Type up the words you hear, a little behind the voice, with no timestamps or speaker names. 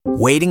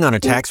Waiting on a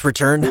tax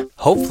return?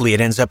 Hopefully it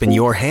ends up in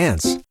your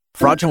hands.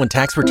 Fraudulent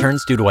tax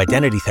returns due to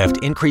identity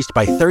theft increased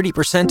by 30%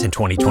 in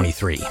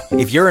 2023.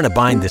 If you're in a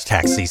bind this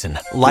tax season,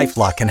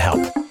 LifeLock can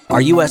help.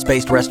 Our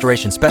U.S.-based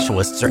restoration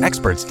specialists are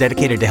experts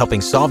dedicated to helping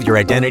solve your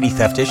identity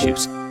theft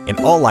issues. And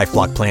all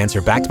LifeLock plans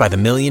are backed by the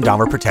 $1 Million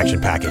Protection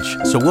Package.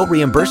 So we'll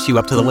reimburse you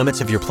up to the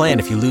limits of your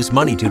plan if you lose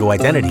money due to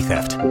identity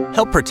theft.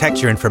 Help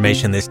protect your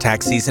information this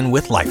tax season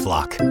with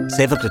LifeLock.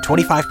 Save up to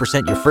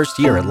 25% your first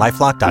year at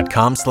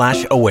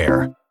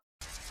LifeLock.com/aware.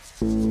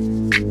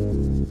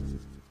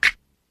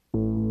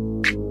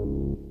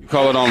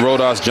 Call it on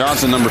Rodas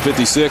Johnson, number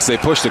 56. They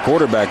pushed the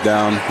quarterback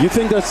down. You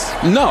think that's...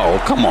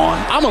 No, come on.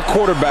 I'm a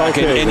quarterback,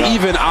 okay, and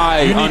even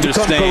I you need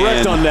understand... to come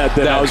correct on that.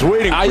 I was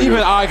waiting for you. Even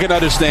I can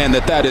understand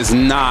that is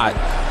not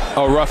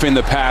a roughing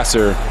the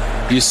passer.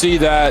 You see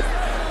that?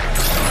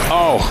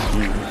 Oh,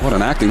 what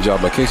an acting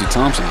job by Casey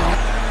Thompson, though.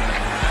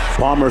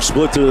 Palmer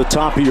split to the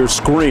top of your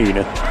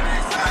screen.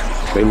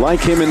 They like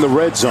him in the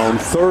red zone.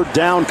 Third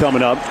down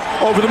coming up.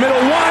 Over the middle,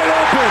 wide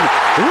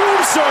open.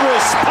 Room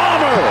service,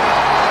 Palmer.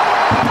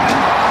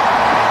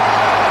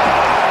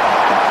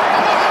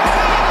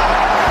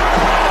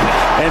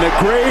 And a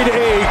grade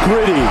A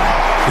gritty.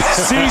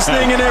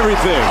 Seasoning and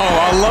everything. Oh,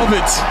 I love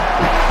it.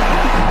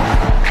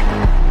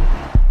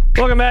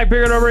 Welcome back.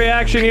 Bigger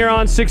Overreaction here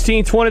on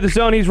 1620 The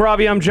Zone. He's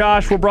Robbie. I'm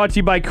Josh. We're brought to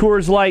you by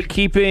Coors Light,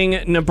 keeping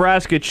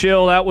Nebraska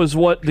chill. That was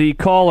what the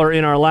caller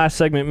in our last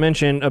segment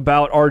mentioned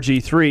about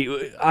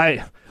RG3.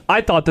 I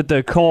thought that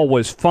the call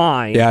was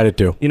fine. Yeah, I did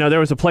too. You know, there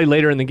was a play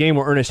later in the game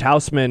where Ernest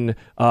Hausman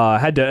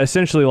had to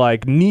essentially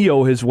like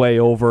Neo his way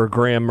over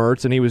Graham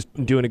Mertz, and he was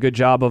doing a good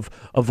job of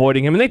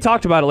avoiding him. And they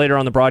talked about it later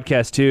on the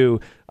broadcast too.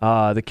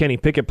 The Kenny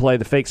Pickett play,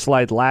 the fake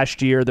slide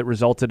last year that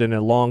resulted in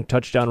a long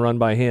touchdown run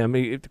by him.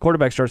 If the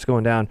quarterback starts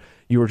going down,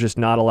 you were just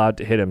not allowed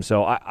to hit him.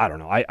 So I don't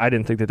know. I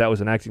didn't think that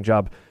was an acting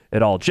job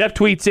at all. Jeff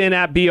tweets in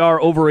at BR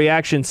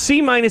Overreaction,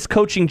 C-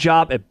 coaching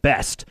job at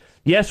best.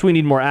 Yes, we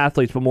need more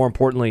athletes, but more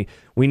importantly,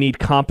 we need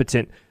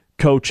competent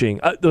coaching.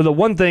 The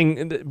one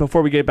thing,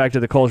 before we get back to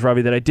the calls,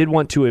 Robbie, that I did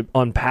want to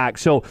unpack.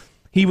 So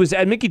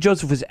Mickey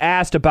Joseph was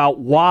asked about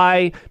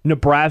why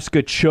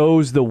Nebraska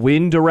chose the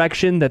win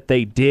direction that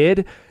they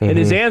did. And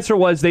his answer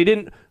was they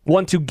didn't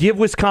want to give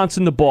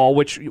Wisconsin the ball,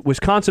 which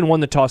Wisconsin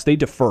won the toss. They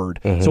deferred.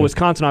 So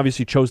Wisconsin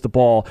obviously chose the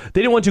ball.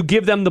 They didn't want to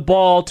give them the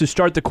ball to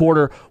start the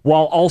quarter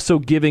while also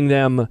giving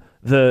them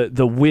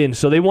the win.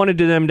 So they wanted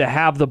them to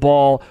have the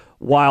ball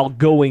while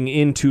going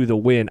into the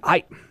win.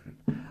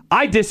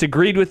 I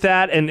disagreed with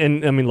that, and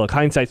I mean, look,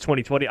 hindsight's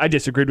 20/20. I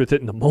disagreed with it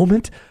in the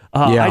moment.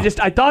 Yeah.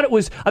 I thought it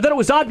was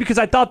odd because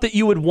I thought that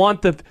you would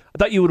want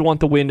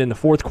the win in the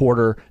fourth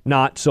quarter,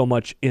 not so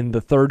much in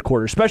the third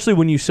quarter, especially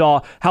when you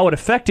saw how it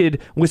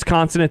affected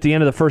Wisconsin at the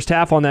end of the first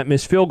half on that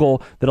missed field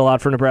goal that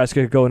allowed for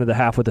Nebraska to go into the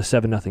half with a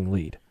 7-0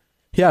 lead.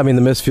 Yeah, I mean,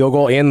 the missed field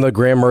goal and the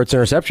Graham Mertz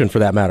interception, for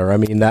that matter. I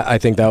mean, I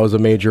think that was a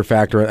major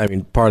factor. I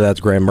mean, part of that's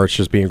Graham Mertz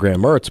just being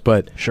Graham Mertz,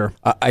 but sure,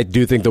 I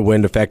do think the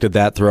wind affected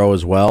that throw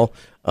as well.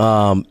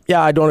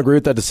 Yeah, I don't agree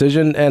with that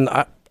decision, and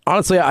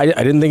honestly, I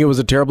didn't think it was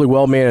a terribly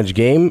well-managed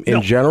game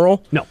in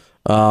general. No.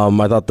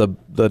 I thought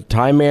the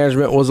time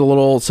management was a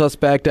little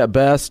suspect at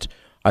best.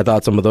 I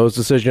thought some of those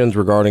decisions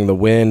regarding the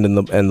wind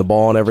and the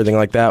ball and everything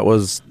like that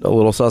was a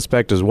little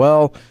suspect as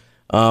well.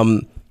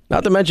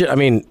 Not to mention, I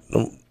mean,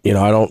 you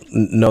know, I don't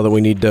know that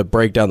we need to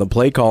break down the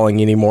play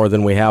calling any more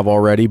than we have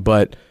already,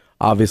 but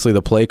obviously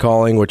the play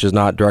calling, which is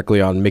not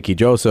directly on Mickey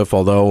Joseph,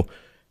 although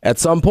at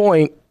some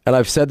point, and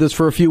I've said this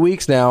for a few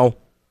weeks now,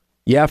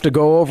 you have to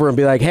go over and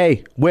be like,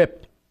 hey,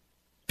 Whip,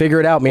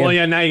 figure it out, man. Well,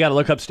 yeah, now you got to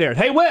look upstairs.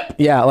 Hey, Whip!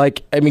 Yeah,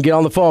 get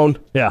on the phone.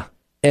 Yeah.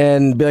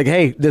 And be like,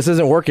 hey, this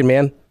isn't working,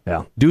 man.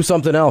 Yeah. Do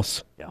something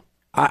else. Yeah.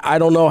 I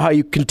don't know how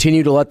you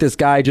continue to let this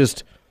guy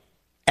just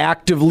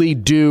actively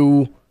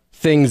do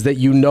things that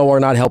you know are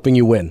not helping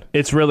you win.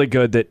 It's really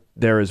good that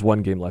there is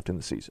one game left in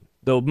the season.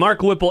 The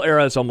Mark Whipple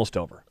era is almost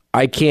over.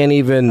 I can't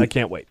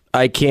wait.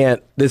 I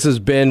can't. This has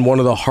been one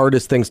of the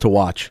hardest things to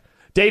watch.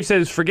 Dave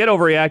says, forget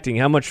overreacting.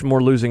 How much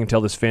more losing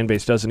until this fan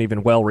base doesn't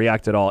even well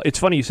react at all? It's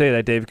funny you say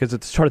that, Dave, because at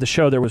the start of the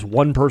show, there was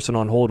one person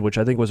on hold, which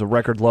I think was a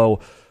record low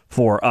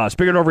for us.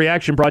 Bigger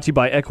Overreaction brought to you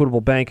by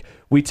Equitable Bank.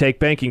 We take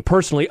banking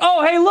personally.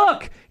 Oh, hey,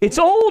 look, it's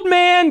old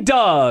man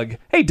Doug.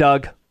 Hey,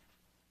 Doug.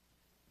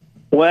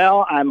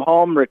 Well, I'm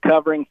home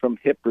recovering from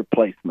hip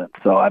replacement,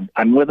 so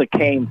I'm with a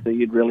cane, so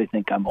you'd really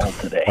think I'm old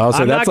today. Oh,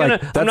 so that's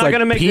like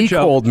peak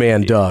old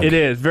man Doug. It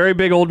is. Very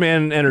big old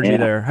man energy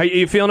there. Hey,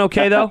 you feeling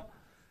okay, though?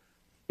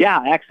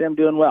 Yeah, actually, I'm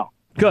doing well.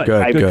 Good.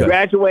 I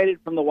graduated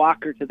from the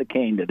walker to the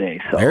cane today.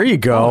 So. There you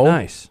go. Oh,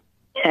 nice.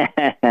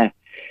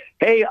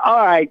 Hey,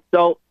 all right,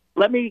 so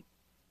let me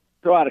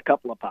throw out a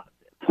couple of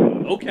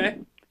positives. Okay.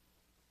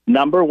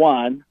 Number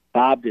one,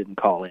 Bob didn't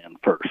call in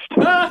first.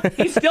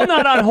 He's still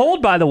not on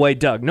hold, by the way,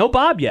 Doug. No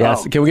Bob yet.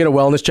 Yes. Can we get a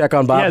wellness check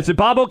on Bob? Yeah, is it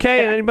Bob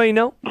okay? Anybody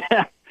know?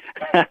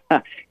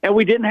 And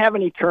we didn't have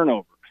any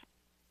turnovers.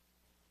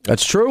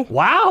 That's true.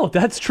 Wow,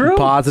 that's true.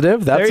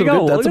 Positive. That's there you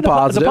go. That's a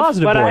positive. The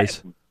positive but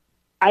boys.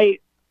 I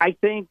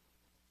think,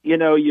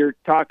 you're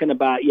talking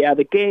about,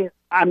 the game.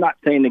 I'm not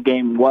saying the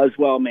game was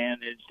well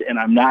managed, and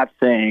I'm not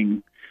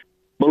saying,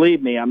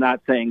 believe me, I'm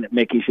not saying that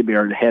Mickey should be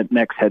our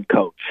next head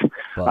coach.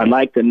 Wow. I'd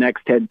like the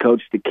next head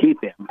coach to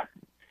keep him.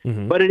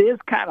 Mm-hmm. But it is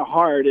kind of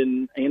hard,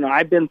 and,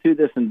 I've been through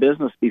this in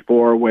business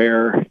before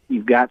where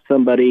you've got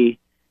somebody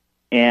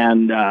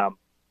and,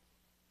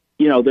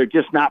 they're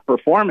just not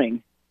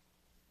performing,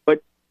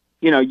 but,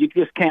 you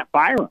just can't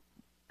fire them.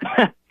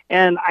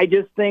 And I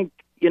just think,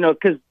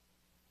 because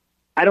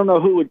I don't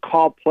know who would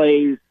call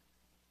plays.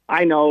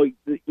 I know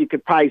you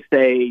could probably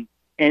say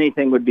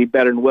anything would be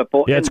better than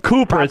Whipple. Yeah, it's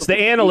Cooper. It's the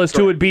analyst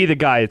who would be the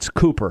guy. It's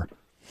Cooper.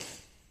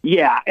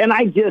 Yeah, and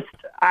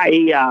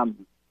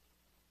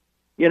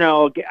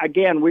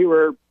again, we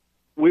were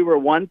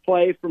one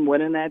play from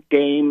winning that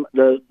game.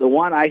 The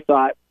one I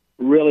thought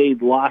really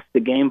lost the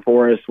game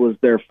for us was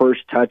their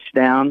first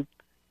touchdown.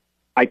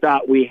 I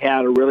thought we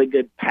had a really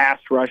good pass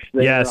rush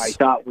there. Yes. I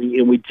thought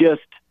we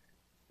just,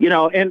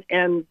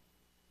 and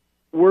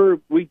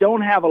we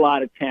don't have a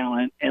lot of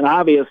talent, and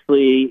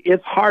obviously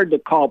it's hard to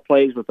call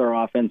plays with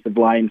our offensive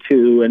line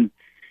too. And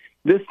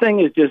this thing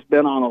has just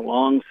been on a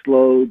long,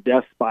 slow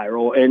death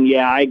spiral. And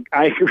yeah, I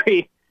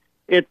agree.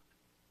 It's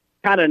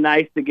kind of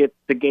nice to get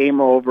the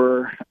game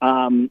over.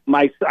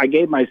 I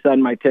gave my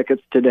son my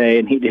tickets today,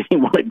 and he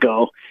didn't want to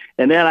go.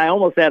 And then I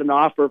almost had an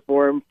offer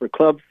for him for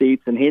club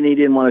seats, and he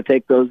didn't want to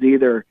take those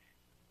either.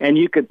 And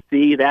you could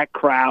see that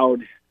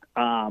crowd.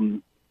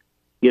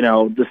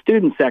 The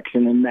student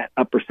section in that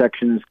upper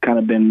section has kind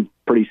of been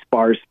pretty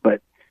sparse,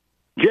 but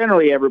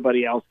generally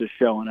everybody else is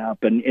showing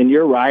up. And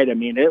you're right. I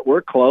mean,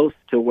 we're close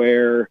to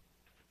where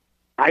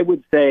I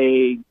would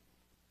say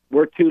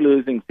we're 2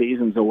 losing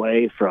seasons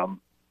away from,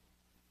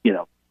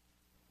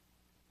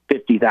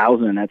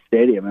 50,000 in that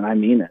stadium. And I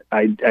mean it.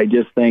 I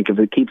just think if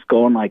it keeps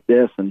going like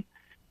this, and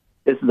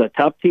this is a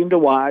tough team to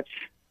watch,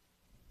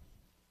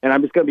 and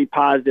I'm just going to be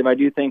positive. I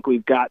do think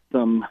we've got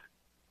some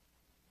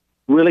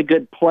really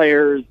good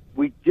players.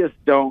 We just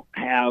don't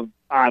have,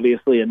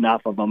 obviously,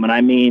 enough of them. And I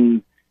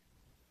mean,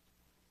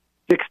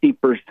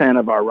 60%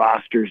 of our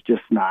roster is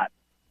just not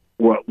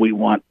what we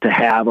want to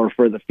have or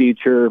for the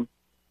future.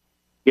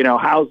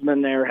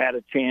 Hausman there had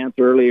a chance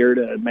earlier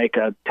to make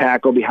a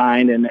tackle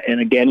behind, and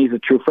again, he's a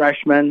true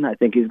freshman. I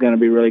think he's going to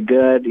be really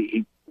good.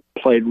 He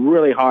played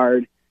really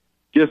hard,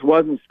 just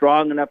wasn't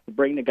strong enough to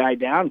bring the guy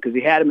down because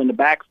he had him in the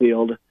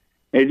backfield.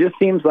 And it just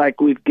seems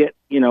like we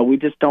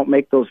just don't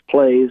make those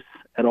plays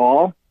at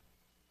all.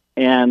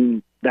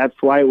 And that's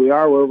why we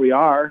are where we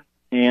are.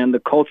 And the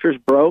culture's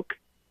broke.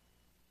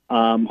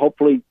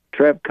 Hopefully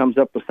Trev comes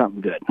up with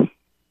something good.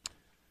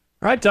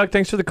 All right, Doug,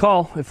 thanks for the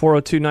call at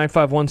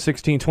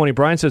 402-951-1620.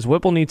 Brian says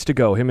Whipple needs to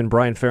go. Him and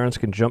Brian Ferentz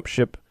can jump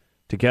ship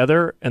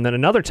together. And then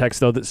another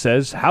text, though, that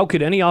says, how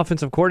could any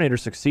offensive coordinator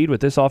succeed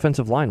with this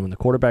offensive line when the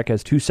quarterback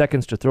has 2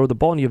 seconds to throw the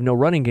ball and you have no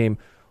running game?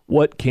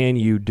 What can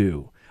you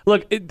do?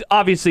 Look,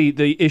 obviously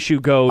the issue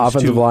goes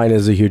offensive line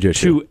is a huge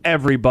issue to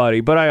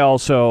everybody, but I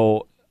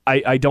also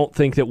I don't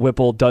think that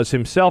Whipple does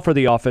himself or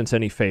the offense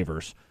any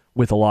favors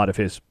with a lot of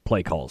his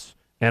play calls.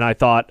 And I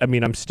thought,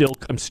 I'm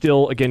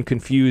still again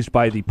confused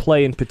by the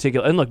play in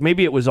particular. And look,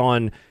 maybe it was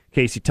on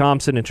Casey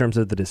Thompson in terms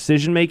of the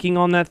decision making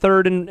on that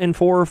 3rd and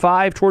 4 or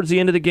 5 towards the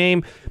end of the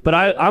game. But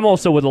I'm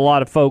also with a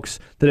lot of folks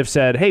that have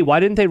said, hey, why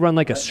didn't they run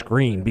like a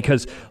screen?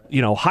 Because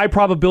high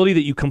probability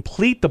that you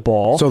complete the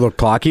ball. So the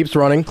clock keeps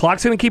running.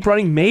 Clock's going to keep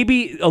running.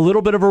 Maybe a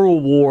little bit of a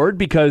reward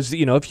because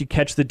if you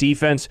catch the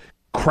defense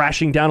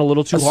crashing down a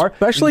little too hard.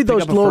 Especially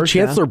those little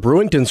Chancellor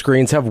Brewington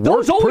screens have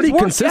worked pretty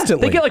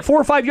consistently. Yeah, they get like 4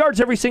 or 5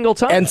 yards every single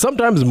time. And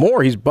sometimes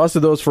more. He's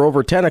busted those for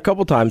over 10 a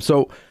couple times.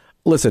 So,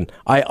 listen,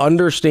 I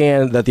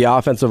understand that the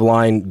offensive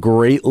line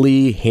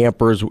greatly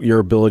hampers your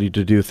ability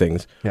to do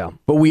things. Yeah.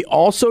 But we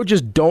also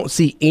just don't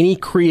see any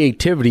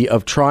creativity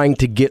of trying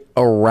to get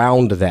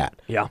around that.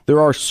 Yeah. There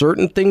are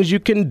certain things you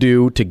can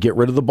do to get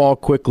rid of the ball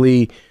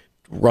quickly,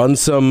 run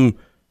some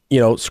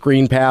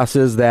screen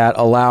passes that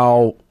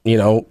allow,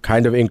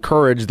 kind of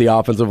encourage the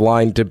offensive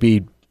line to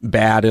be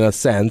bad in a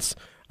sense.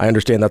 I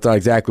understand that's not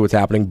exactly what's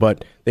happening,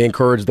 but they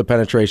encourage the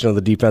penetration of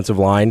the defensive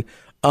line.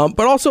 But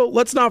also,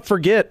 let's not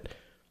forget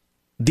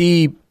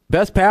the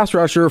best pass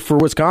rusher for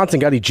Wisconsin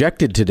got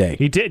ejected today.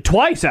 He did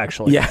twice,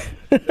 actually. Yeah.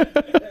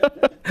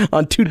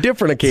 On 2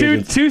 different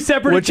occasions. Two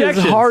separate ejections. Which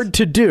is hard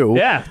to do.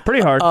 Yeah,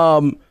 pretty hard.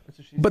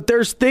 But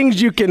there's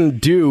things you can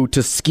do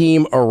to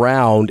scheme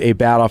around a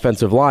bad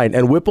offensive line,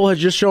 and Whipple has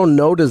just shown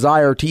no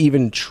desire to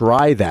even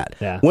try that.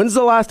 Yeah. When's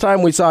the last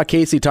time we saw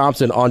Casey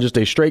Thompson on just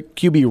a straight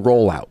QB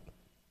rollout?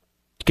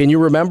 Can you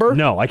remember?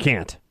 No, I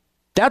can't.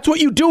 That's what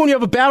you do when you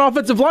have a bad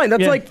offensive line.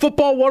 That's like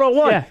football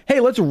 101. Yeah. Hey,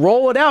 let's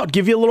roll it out,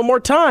 give you a little more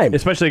time.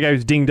 Especially a guy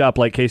who's dinged up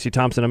like Casey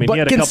Thompson. But he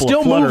had a can couple still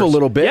of flutters. move a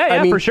little bit.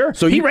 Yeah, for sure.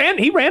 So he ran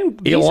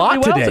a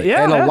lot well today,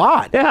 a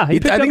lot. Yeah, he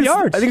picked up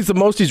yards. I think it's the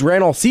most he's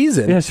ran all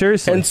season. Yeah,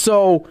 seriously. And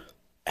so,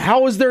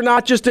 how is there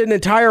not just an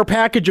entire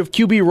package of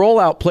QB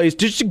rollout plays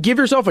just to give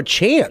yourself a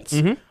chance?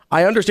 Mm-hmm.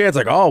 I understand it's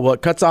like,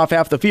 it cuts off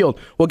half the field.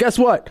 Well, guess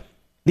what?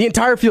 The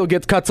entire field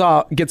gets cut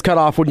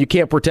off when you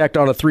can't protect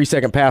on a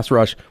 3-second pass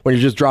rush when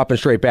you're just dropping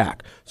straight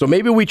back. So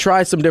maybe we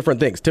try some different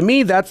things. To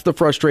me, that's the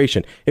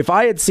frustration. If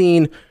I had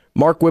seen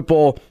Mark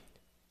Whipple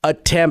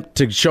attempt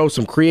to show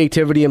some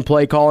creativity in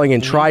play calling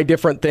and try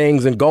different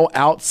things and go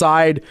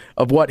outside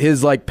of what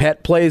his like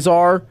pet plays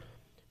are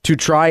to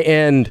try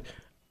and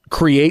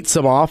create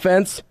some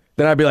offense,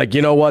 then I'd be like,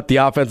 you know what? The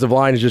offensive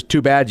line is just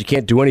too bad. You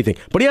can't do anything.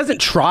 But he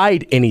hasn't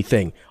tried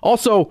anything.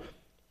 Also,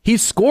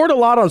 he's scored a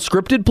lot on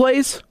scripted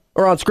plays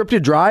or on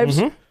scripted drives.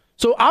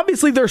 So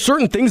obviously there are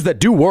certain things that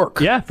do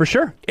work. Yeah, for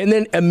sure. And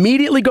then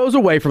immediately goes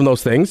away from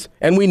those things,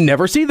 and we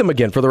never see them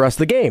again for the rest of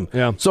the game.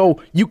 Yeah.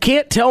 So you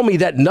can't tell me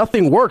that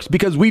nothing works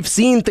because we've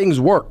seen things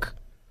work.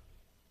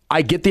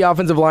 I get the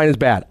offensive line is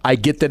bad. I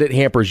get that it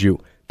hampers you.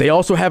 They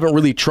also haven't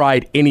really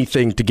tried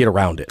anything to get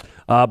around it.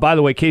 By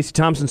the way, Casey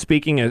Thompson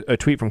speaking, a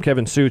tweet from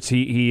Kevin Suits,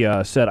 he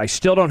said, I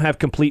still don't have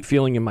complete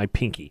feeling in my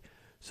pinky.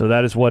 So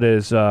that is what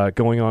is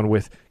going on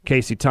with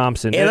Casey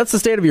Thompson. And that's the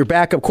state of your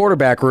backup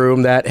quarterback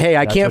room that, hey,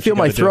 I can't feel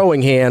my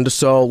throwing hand,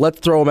 so let's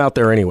throw him out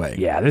there anyway.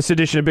 Yeah, this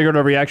edition of Big Red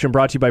Overreaction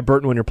brought to you by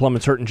Burton. When your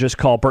plumbing's hurting, just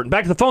call Burton.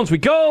 Back to the phones we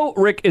go.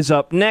 Rick is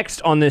up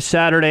next on this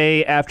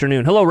Saturday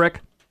afternoon. Hello,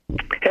 Rick.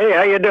 Hey,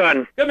 how you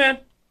doing? Good, man.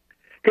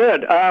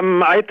 Good.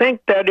 I think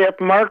that if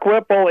Mark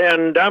Whipple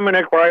and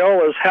Dominic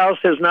Raiola's house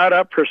is not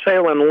up for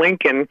sale in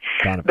Lincoln,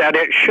 that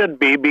it should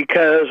be,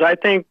 because I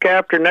think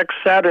after next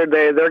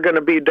Saturday they're going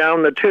to be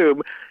down the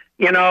tube.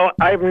 You know,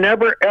 I've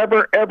never,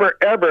 ever, ever,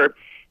 ever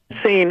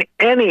seen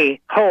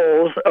any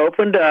holes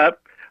opened up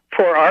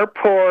for our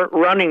poor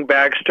running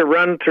backs to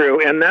run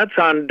through, and that's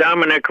on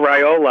Dominic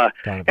Raiola.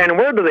 And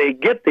where do they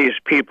get these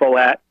people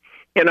at?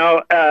 You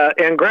know,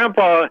 and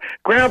Grandpa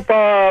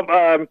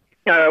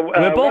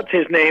what's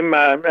his name?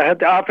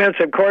 The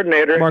offensive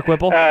coordinator, Mark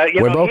Whipple. He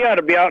ought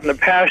to be out in the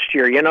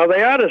pasture. You know,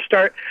 they ought to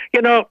start.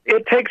 You know,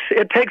 it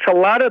takes a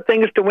lot of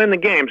things to win the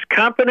games.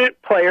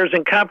 Competent players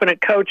and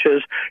competent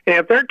coaches. And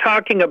if they're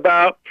talking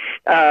about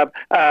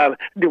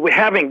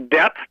having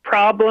depth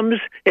problems,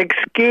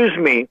 excuse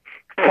me.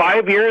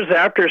 5 years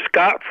after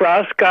Scott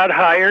Frost got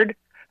hired,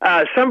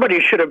 somebody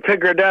should have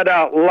figured that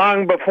out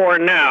long before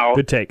now.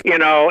 Good take. You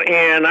know,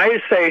 and I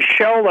say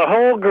shell the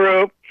whole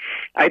group.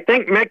 I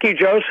think Mickey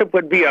Joseph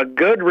would be a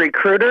good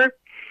recruiter,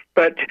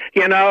 but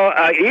you know,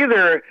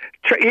 either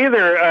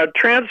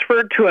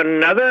transfer to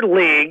another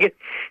league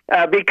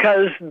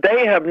because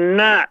they have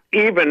not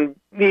even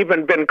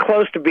been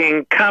close to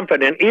being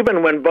competent.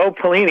 Even when Bo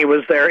Pelini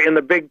was there in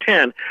the Big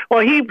Ten,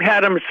 well, he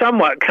had them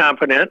somewhat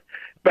competent.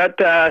 But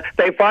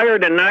they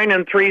fired a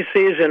 9-3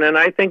 season, and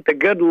I think the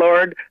good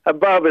Lord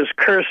above is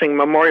cursing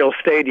Memorial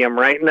Stadium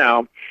right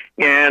now.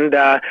 And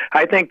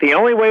I think the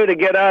only way to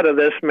get out of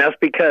this mess,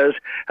 because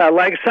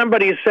like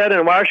somebody said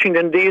in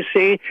Washington,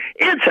 D.C.,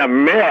 it's a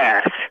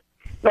mess.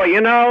 Well,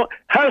 you know,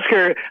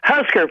 Husker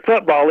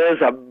football is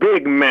a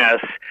big mess,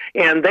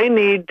 and they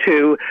need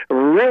to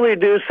really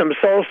do some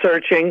soul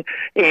searching,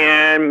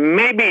 and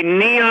maybe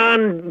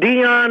Dion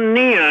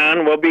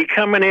Neon will be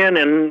coming in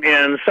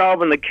and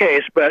solving the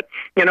case. But,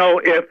 you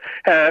know, if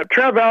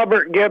Trev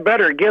Albert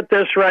better get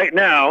this right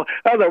now,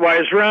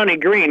 otherwise Ronnie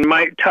Green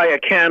might tie a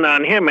can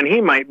on him, and he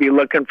might be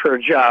looking for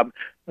a job.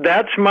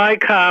 That's my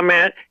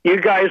comment. You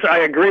guys, I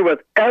agree with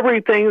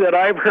everything that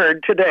I've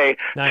heard today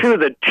to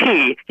the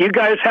T. You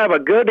guys have a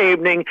good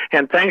evening,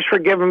 and thanks for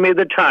giving me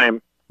the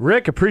time.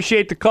 Rick,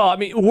 appreciate the call. I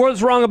mean,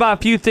 was wrong about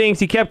a few things.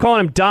 He kept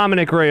calling him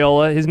Dominic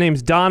Raiola. His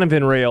name's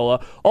Donovan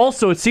Raiola.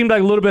 Also, it seemed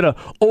like a little bit of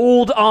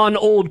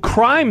old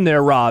crime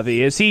there,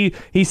 Ravi, as he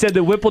said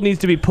that Whipple needs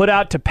to be put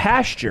out to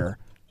pasture.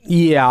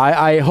 Yeah,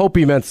 I hope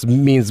he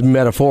means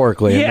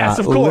metaphorically, yes,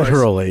 and not of course.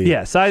 Literally.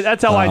 Yes,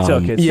 that's how I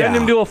took it. Send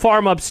him to a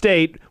farm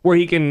upstate where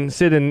he can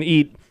sit and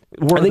eat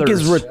Werther's. I think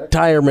his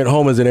retirement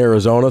home is in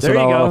Arizona, so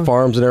not a lot of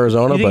farms in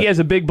Arizona. You think he has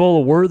a big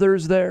bowl of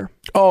Werther's there?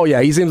 Oh,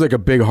 yeah, he seems like a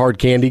big hard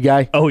candy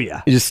guy. Oh,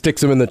 yeah. He just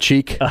sticks him in the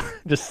cheek.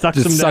 Just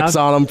sucks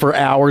on him for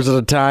hours at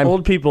a time.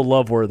 Old people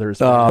love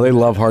Werther's. Oh, they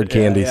love hard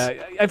candies.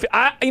 Yeah.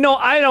 I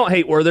don't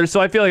hate Werther's, so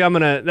I feel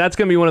like that's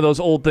going to be one of those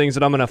old things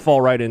that I'm going to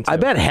fall right into. I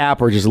bet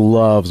Happer just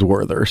loves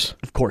Werther's.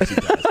 Of course he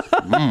does.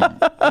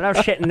 When I'm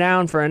sitting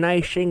down for a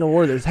nice single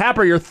Werther's.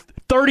 Happer, you're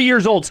 30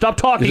 years old. Stop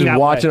talking just that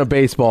watching way. A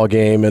baseball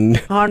game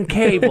and on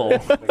cable.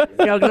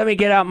 Let me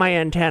get out my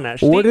antenna.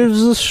 What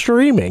is the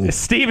streaming?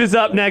 Steve is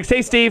up next.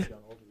 Hey, Steve.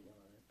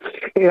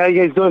 Hey, how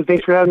you guys doing?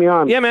 Thanks for having me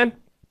on. Yeah, man.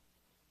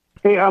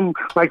 Hey,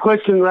 my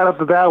question right off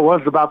the bat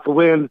was about the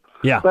wind.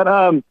 Yeah. But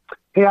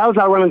hey, I was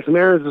out running some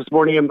errands this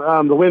morning,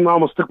 and the wind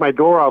almost took my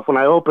door off when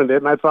I opened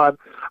it. And I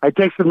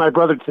texted my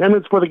brother 10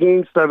 minutes before the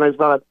game started. And I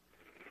thought,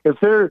 if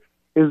there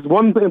is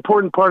one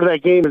important part of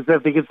that game is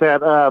that they get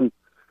that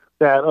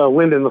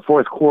wind in the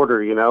fourth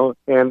quarter, you know.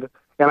 And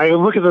I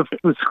look at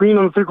the screen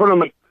on the third quarter. I'm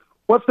like,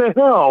 what the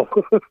hell?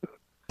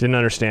 Didn't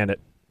understand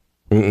it.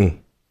 Mm-mm.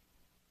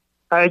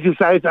 I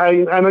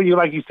know you,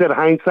 like you said,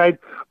 hindsight,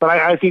 but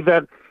I think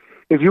that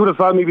if you would have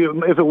thought maybe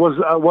if it was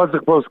a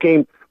close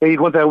game, maybe you'd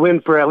want that win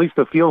for at least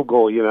a field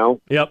goal, you know?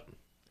 Yep.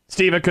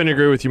 Steve, I couldn't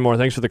agree with you more.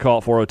 Thanks for the call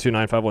at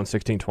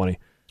 402-951-1620.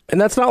 And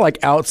that's not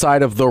like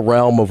outside of the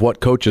realm of what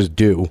coaches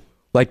do.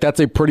 Like that's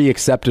a pretty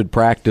accepted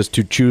practice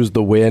to choose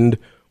the wind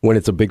when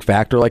it's a big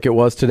factor like it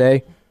was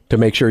today, to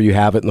make sure you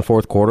have it in the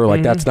fourth quarter.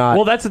 Like, that's not...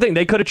 Well, that's the thing.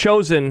 They could have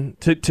chosen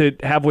to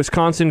have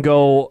Wisconsin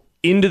go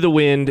into the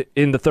wind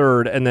in the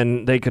third, and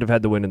then they could have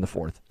had the win in the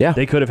fourth. Yeah.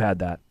 They could have had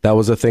that. That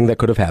was a thing that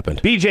could have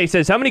happened. BJ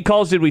says, how many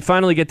calls did we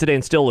finally get today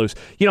and still lose?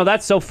 You know,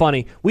 that's so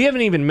funny. We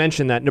haven't even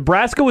mentioned that.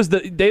 Nebraska was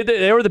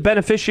they were the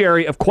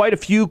beneficiary of quite a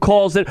few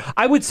calls that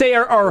I would say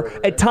are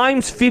at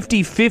times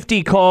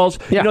 50-50 calls.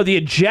 Yeah. You know, the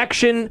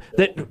ejection,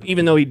 that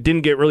even though he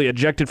didn't get really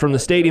ejected from the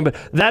stadium, but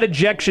that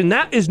ejection,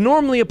 that is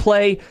normally a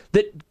play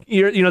that,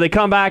 you know, they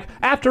come back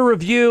after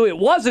review. It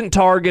wasn't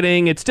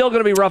targeting. It's still going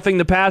to be roughing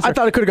the passer. I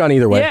thought it could have gone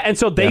either way. Yeah, and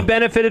so they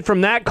benefited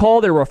from that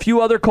call. There were a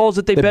few other calls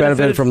that they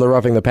benefited from the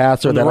roughing the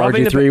passer that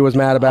RG3 was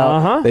mad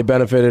about. They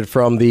benefited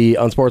from the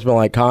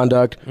unsportsmanlike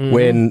conduct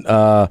when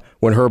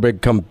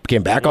Herbig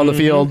came back on the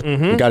field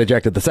and got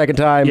ejected the second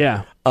time.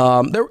 Yeah.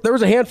 There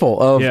was a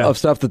handful of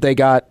stuff that they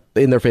got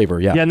in their favor.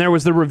 Yeah, and there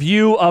was the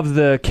review of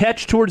the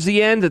catch towards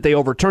the end that they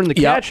overturned the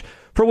catch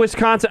for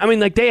Wisconsin. I mean,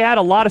 like, they had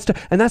a lot of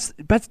stuff, and that's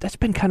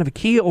been kind of a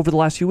key over the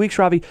last few weeks,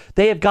 Ravi.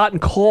 They have gotten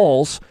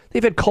calls.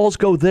 They've had calls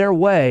go their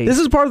way. This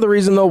is part of the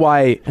reason, though,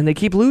 why... And they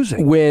keep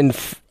losing. When...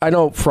 I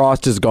know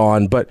Frost is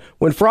gone, but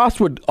when Frost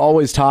would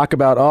always talk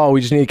about,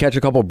 we just need to catch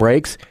a couple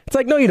breaks, it's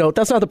like, no, you don't.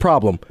 That's not the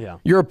problem. Yeah.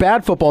 You're a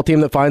bad football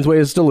team that finds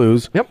ways to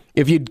lose. Yep.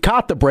 If you'd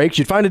caught the breaks,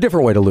 you'd find a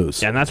different way to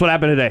lose. Yeah, and that's what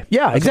happened today.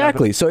 Yeah,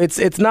 exactly. So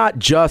it's not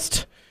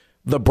just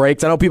the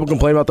breaks. I know people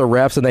complain about the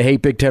refs and they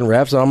hate Big Ten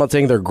refs, and I'm not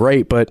saying they're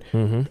great, but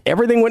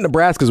everything went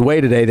Nebraska's way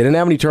today. They didn't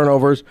have any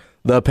turnovers.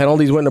 The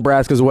penalties went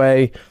Nebraska's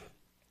way.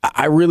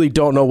 I really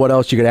don't know what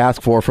else you could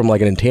ask for from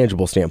like an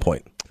intangible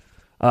standpoint.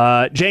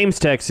 James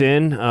texts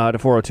in to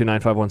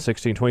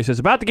 402-951-1620. He says,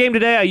 about the game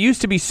today, I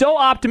used to be so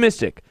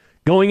optimistic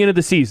going into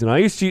the season.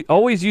 I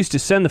always used to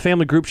send the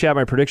family group chat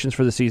my predictions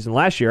for the season.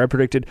 Last year, I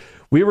predicted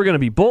we were going to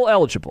be bowl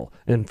eligible.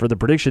 And for the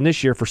prediction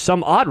this year, for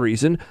some odd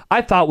reason,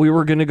 I thought we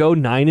were going to go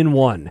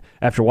 9-1.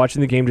 After watching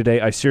the game today,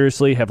 I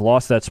seriously have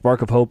lost that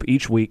spark of hope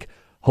each week,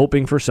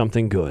 hoping for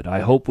something good.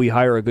 I hope we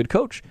hire a good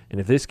coach. And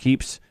if this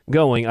keeps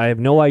going, I have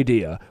no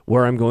idea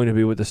where I'm going to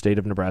be with the state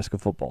of Nebraska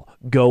football.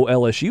 Go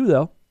LSU,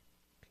 though.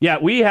 Yeah,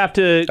 we have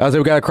to... I was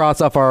like, we got to cross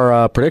off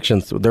our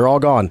predictions. They're all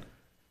gone.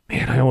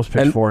 Man, I almost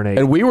picked 4-8.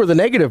 And we were the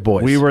negative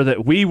boys.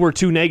 We were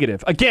too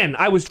negative. Again,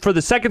 I was, for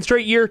the second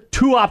straight year,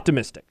 too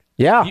optimistic.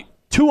 Yeah.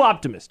 Too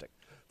optimistic.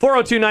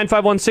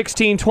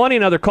 402-951-1620.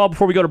 Another call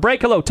before we go to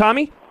break. Hello,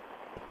 Tommy.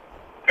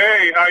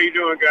 Hey, how you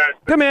doing, guys?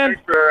 Good, man.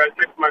 Thanks for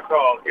taking my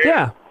call.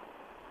 Yeah.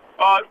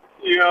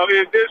 You know,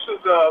 this is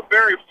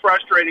very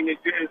frustrating as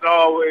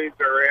always,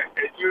 or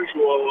as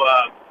usual.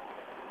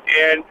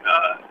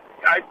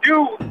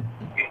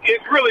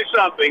 It's really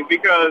something,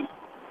 because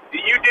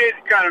you did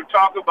kind of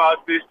talk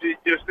about this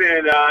just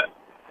then.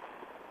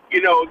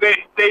 You know, they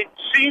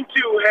seem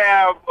to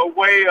have a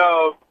way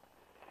of,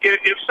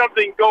 if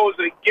something goes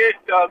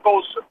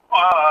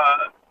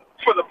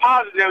for the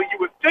positive, you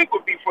would think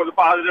would be for the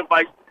positive,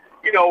 like,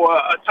 you know,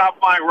 a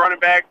top line running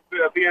back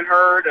being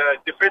hurt, a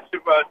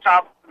defensive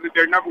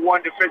their number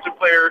one defensive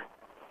player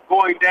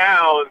going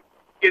down,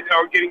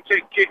 getting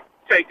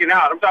taken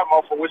out. I'm talking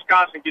about for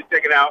Wisconsin get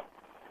taken out.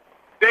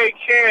 They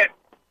can't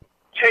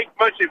take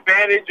much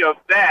advantage of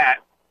that,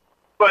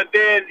 but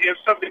then if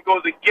something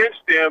goes against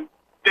them,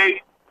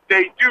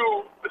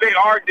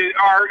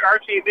 our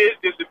team is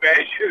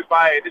disadvantaged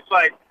by it. It's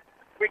like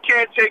we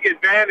can't take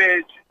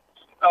advantage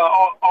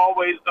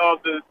always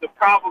of the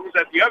problems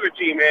that the other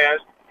team has,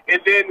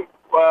 and then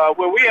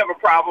when we have a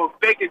problem,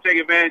 they can take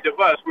advantage of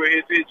us. Where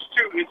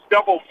it's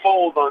double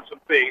fold on some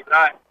things.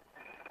 I'm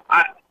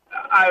not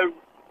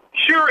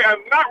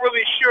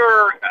really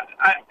sure.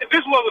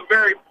 This was a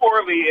very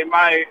poorly, in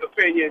my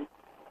opinion,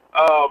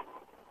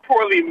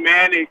 poorly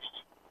managed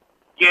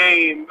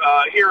game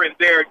here and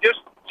there.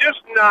 Just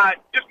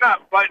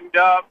not buttoned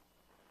up.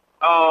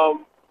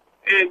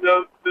 And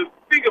the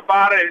thing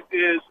about it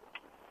is,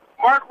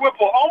 Mark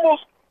Whipple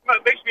almost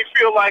makes me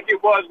feel like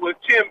it was with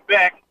Tim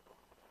Beck,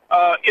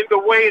 in the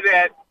way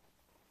that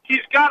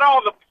he's got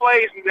all the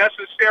plays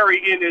necessary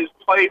in his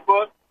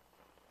playbook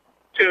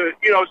to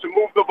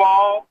move the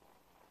ball,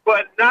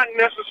 but not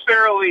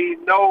necessarily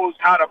knows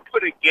how to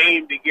put a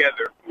game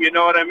together. You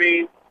know what I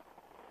mean?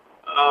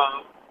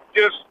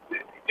 Just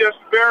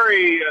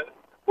very.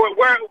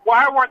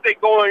 Why weren't they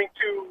going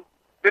to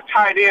the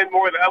tight end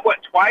more than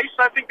twice?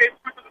 I think they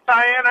put to the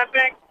tight end. I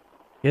think.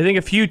 I think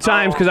a few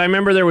times, because I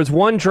remember there was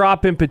one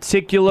drop in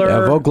particular.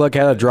 Yeah, Vogluck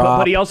had a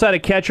drop. But he also had a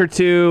catch or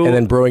two. And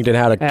then Brewington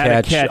had a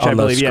catch on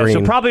the screen. Yeah.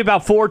 So probably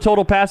about 4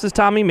 total passes,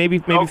 Tommy, maybe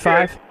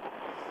 5.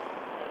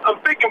 I'm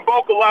thinking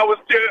Vogel. When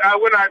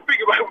I think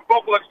about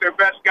Vogluck's their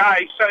best guy,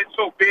 he's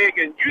so big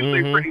and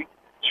usually pretty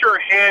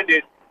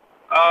sure-handed.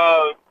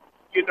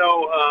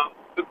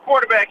 The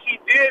quarterback, he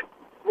didn't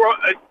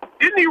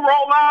he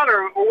roll out,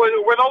 or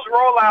were those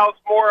rollouts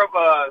more of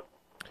a...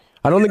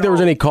 I don't think there was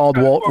any called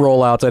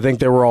rollouts. I think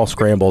they were all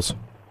scrambles.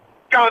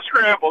 Kind of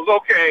scrambles,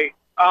 okay.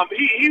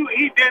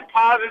 He did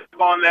positive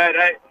on that.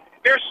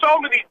 There's so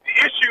many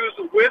issues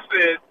with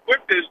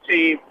this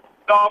team,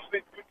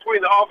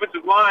 between the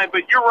offensive line.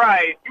 But you're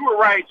right. You were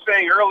right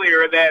saying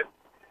earlier that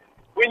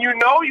when you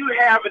know you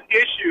have an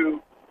issue,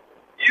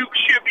 you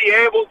should be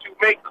able to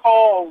make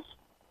calls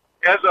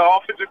as an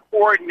offensive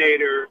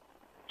coordinator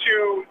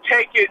to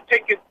take these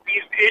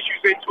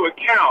issues into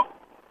account.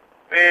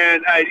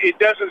 And it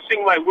doesn't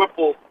seem like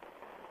Whipple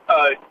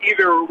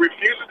either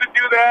refuses to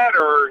do that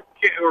or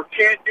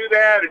can't do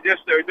that, or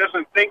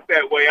doesn't think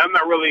that way. I'm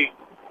not really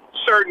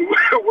certain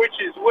which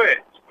is which.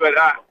 But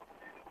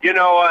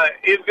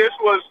if this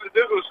was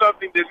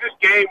something that this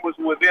game was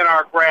within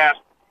our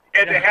grasp,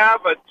 and to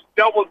have a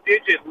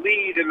double-digit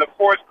lead in the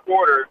fourth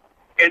quarter,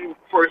 and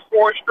for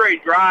 4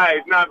 straight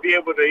drives not be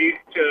able to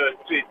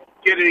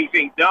get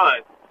anything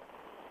done,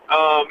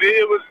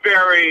 it was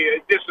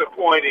very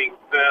disappointing.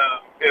 But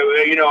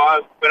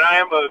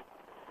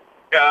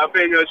I've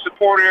been a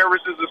supporter ever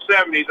since the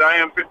 70s. I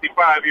am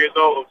 55 years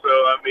old, so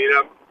I mean,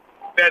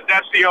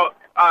 that's the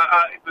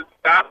I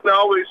can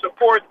always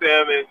support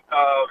them and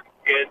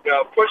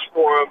push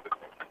for them.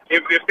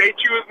 If they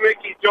choose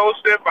Mickey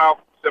Joseph, I'll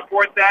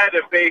support that.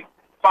 If they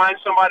find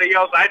somebody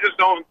else, I just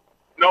don't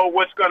know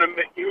who's going to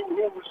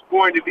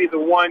be the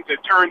one to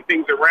turn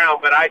things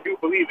around. But I do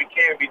believe it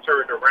can be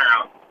turned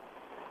around.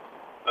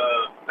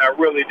 I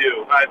really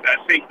do. I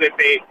think that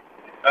they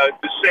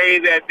to say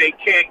that they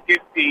can't get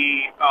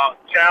the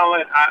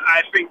talent,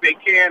 I think they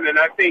can, and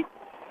I think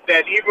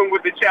that even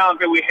with the talent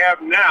that we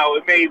have now,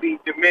 it may be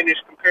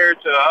diminished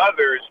compared to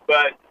others,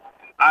 but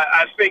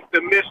I think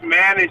the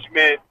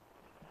mismanagement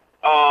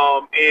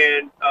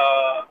and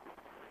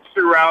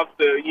throughout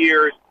the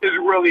years has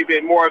really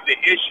been more of the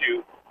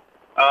issue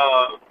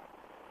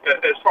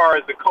as far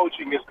as the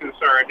coaching is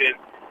concerned. And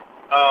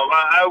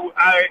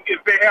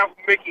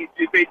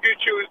if they do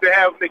choose to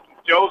have Mickey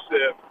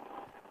Joseph,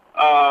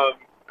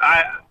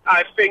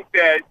 I think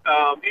that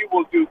he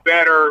will do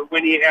better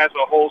when he has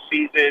a whole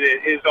season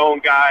and his own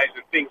guys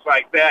and things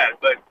like that.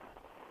 But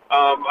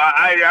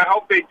I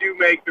hope they do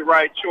make the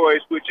right choice,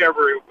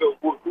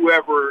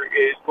 whoever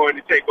is going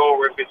to take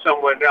over. If it's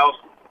someone else,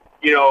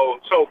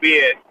 so be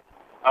it.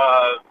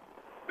 I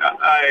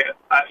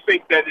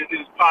think that it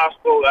is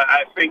possible.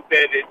 I think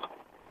that it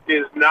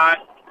is not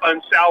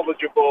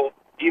unsalvageable,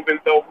 even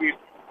though we've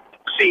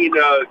seen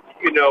a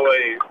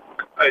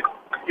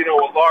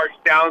large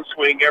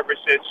downswing ever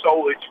since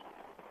Solich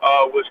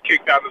was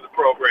kicked out of the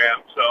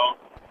program. So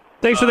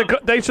thanks for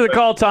the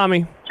call,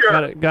 Tommy.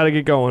 Sure. Got to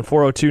get going.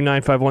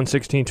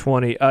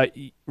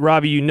 402-951-1620.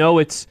 Robbie,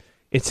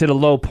 it's hit a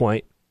low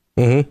point.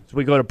 Mm-hmm. So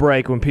we go to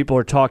break when people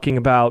are talking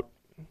about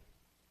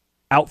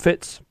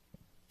outfits.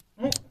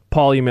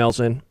 Paul emails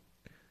in.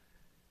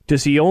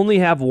 Does he only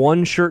have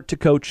one shirt to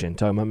coach in?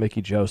 Talking about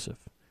Mickey Joseph.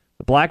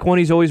 The black one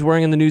he's always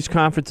wearing in the news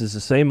conference is the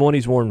same one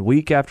he's worn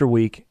week after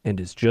week and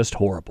is just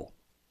horrible.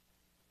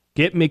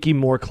 Get Mickey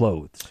more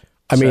clothes,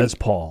 says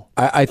Paul.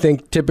 I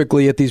think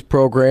typically at these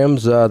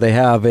programs, they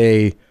have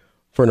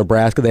for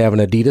Nebraska, they have an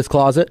Adidas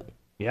closet.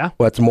 Yeah.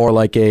 That's more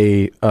like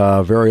a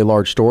very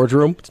large storage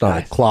room. It's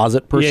not a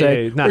closet per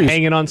se. Yeah, not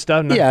hanging on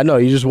stuff. No. Yeah, no,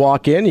 you just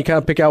walk in, you kind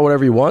of pick out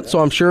whatever you want. So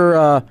I'm sure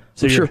I'm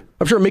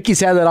sure Mickey's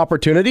had that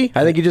opportunity.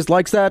 I think he just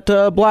likes that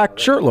black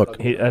shirt look.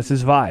 That's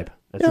his vibe.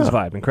 That's his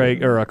vibe.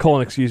 And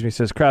Colin,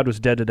 says crowd was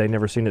dead today.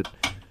 Never seen it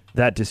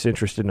that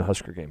disinterested in a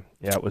Husker game.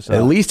 Yeah, it was.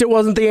 At least it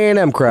wasn't the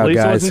A&M crowd, guys.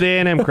 At least it wasn't the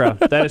A&M crowd.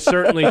 That is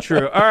certainly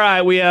true. All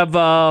right, we have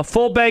a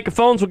full bank of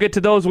phones. We'll get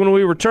to those when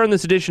we return.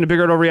 This edition of Big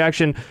Red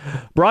Overreaction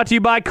brought to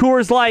you by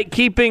Coors Light,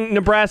 keeping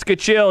Nebraska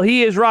chill.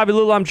 He is Robbie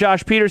Lula. I'm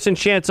Josh Peterson.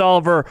 Chance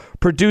Oliver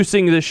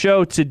producing the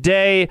show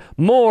today.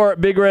 More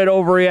Big Red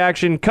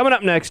Overreaction coming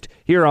up next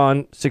here on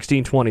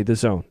 1620 The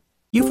Zone.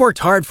 You've worked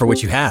hard for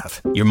what you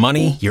have. Your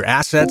money, your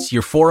assets,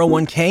 your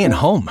 401k, and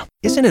home.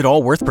 Isn't it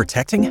all worth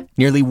protecting?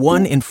 Nearly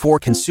 1 in 4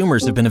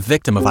 consumers have been a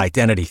victim of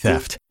identity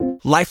theft.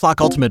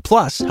 LifeLock Ultimate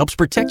Plus helps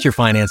protect your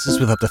finances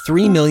with up to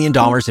 $3 million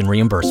in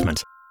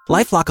reimbursement.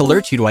 LifeLock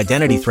alerts you to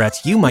identity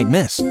threats you might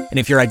miss. And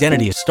if your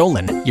identity is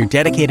stolen, your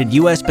dedicated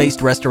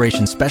U.S.-based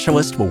restoration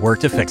specialist will work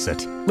to fix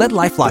it. Let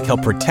LifeLock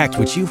help protect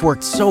what you've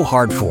worked so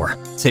hard for.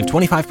 Save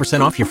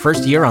 25% off your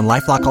first year on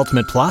LifeLock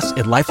Ultimate Plus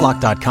at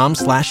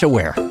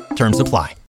LifeLock.com/aware. Terms apply.